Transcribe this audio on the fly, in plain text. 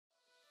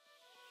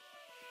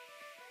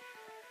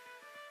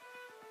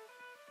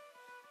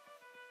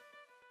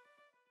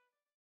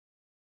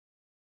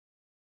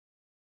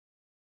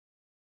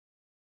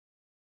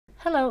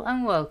Hello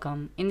and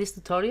welcome. In this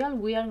tutorial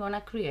we are gonna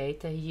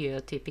create a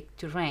geotypic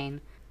terrain.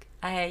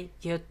 A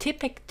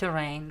geotypic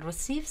terrain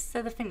receives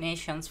the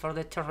definitions for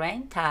the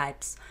terrain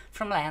types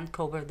from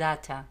landcover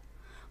data.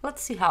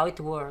 Let's see how it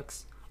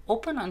works.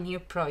 Open a new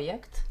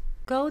project,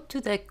 go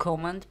to the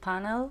command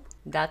panel,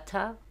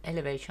 data,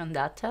 elevation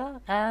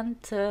data, and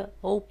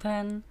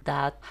open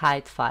that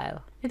height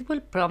file. It will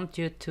prompt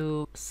you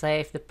to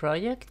save the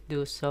project,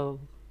 do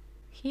so.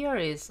 Here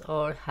is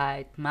our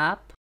height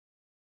map.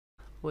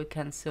 We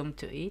can zoom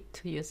to it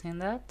using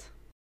that.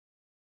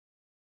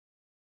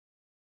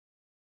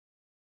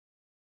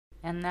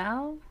 And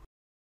now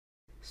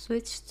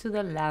switch to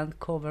the land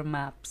cover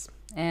maps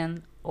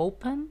and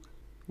open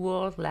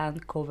World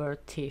Land Cover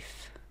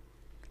TIFF.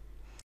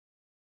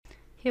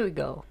 Here we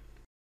go.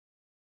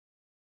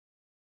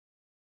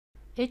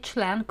 Each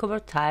land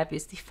cover type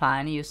is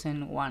defined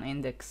using one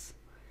index,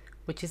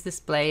 which is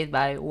displayed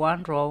by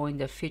one row in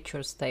the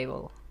features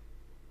table.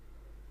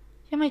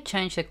 You may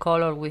change the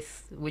color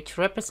which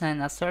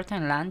represents a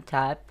certain land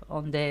type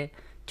on the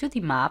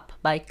 2D map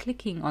by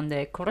clicking on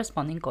the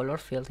corresponding color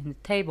field in the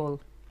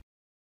table.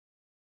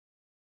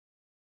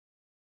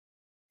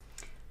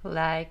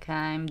 Like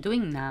I'm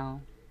doing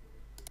now.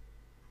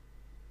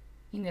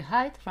 In the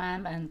height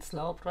ramp and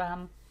slope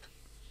ramp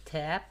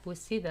tab, we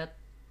see that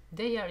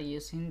they are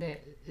using the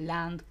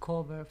land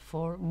cover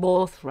for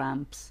both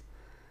ramps.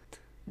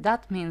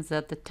 That means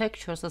that the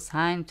textures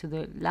assigned to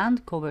the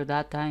land cover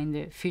data in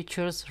the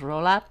features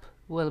rollup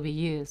will be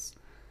used.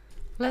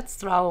 Let's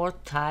draw our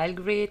tile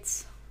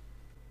grids,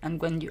 and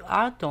when you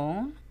are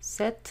done,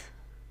 set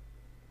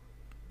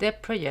the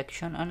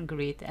projection on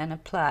grid and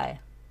apply.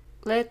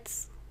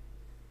 Let's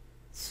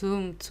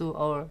zoom to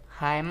our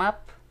height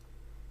map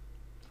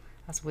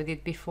as we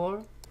did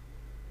before.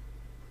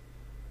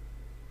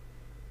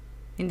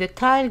 In the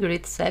tile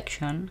grid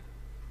section,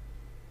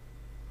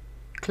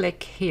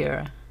 click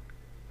here.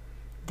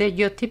 The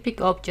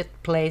Geotypic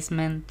Object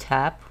Placement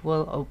tab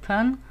will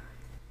open.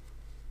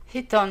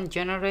 Hit on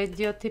Generate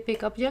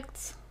Geotypic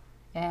Objects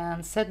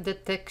and set the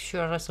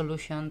texture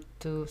resolution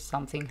to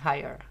something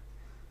higher.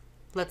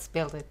 Let's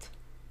build it.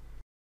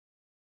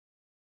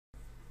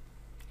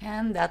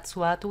 And that's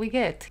what we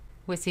get.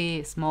 We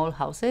see small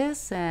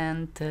houses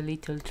and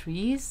little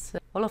trees.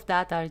 All of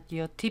that are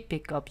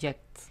geotypic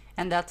objects.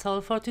 And that's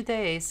all for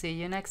today. See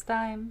you next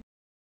time.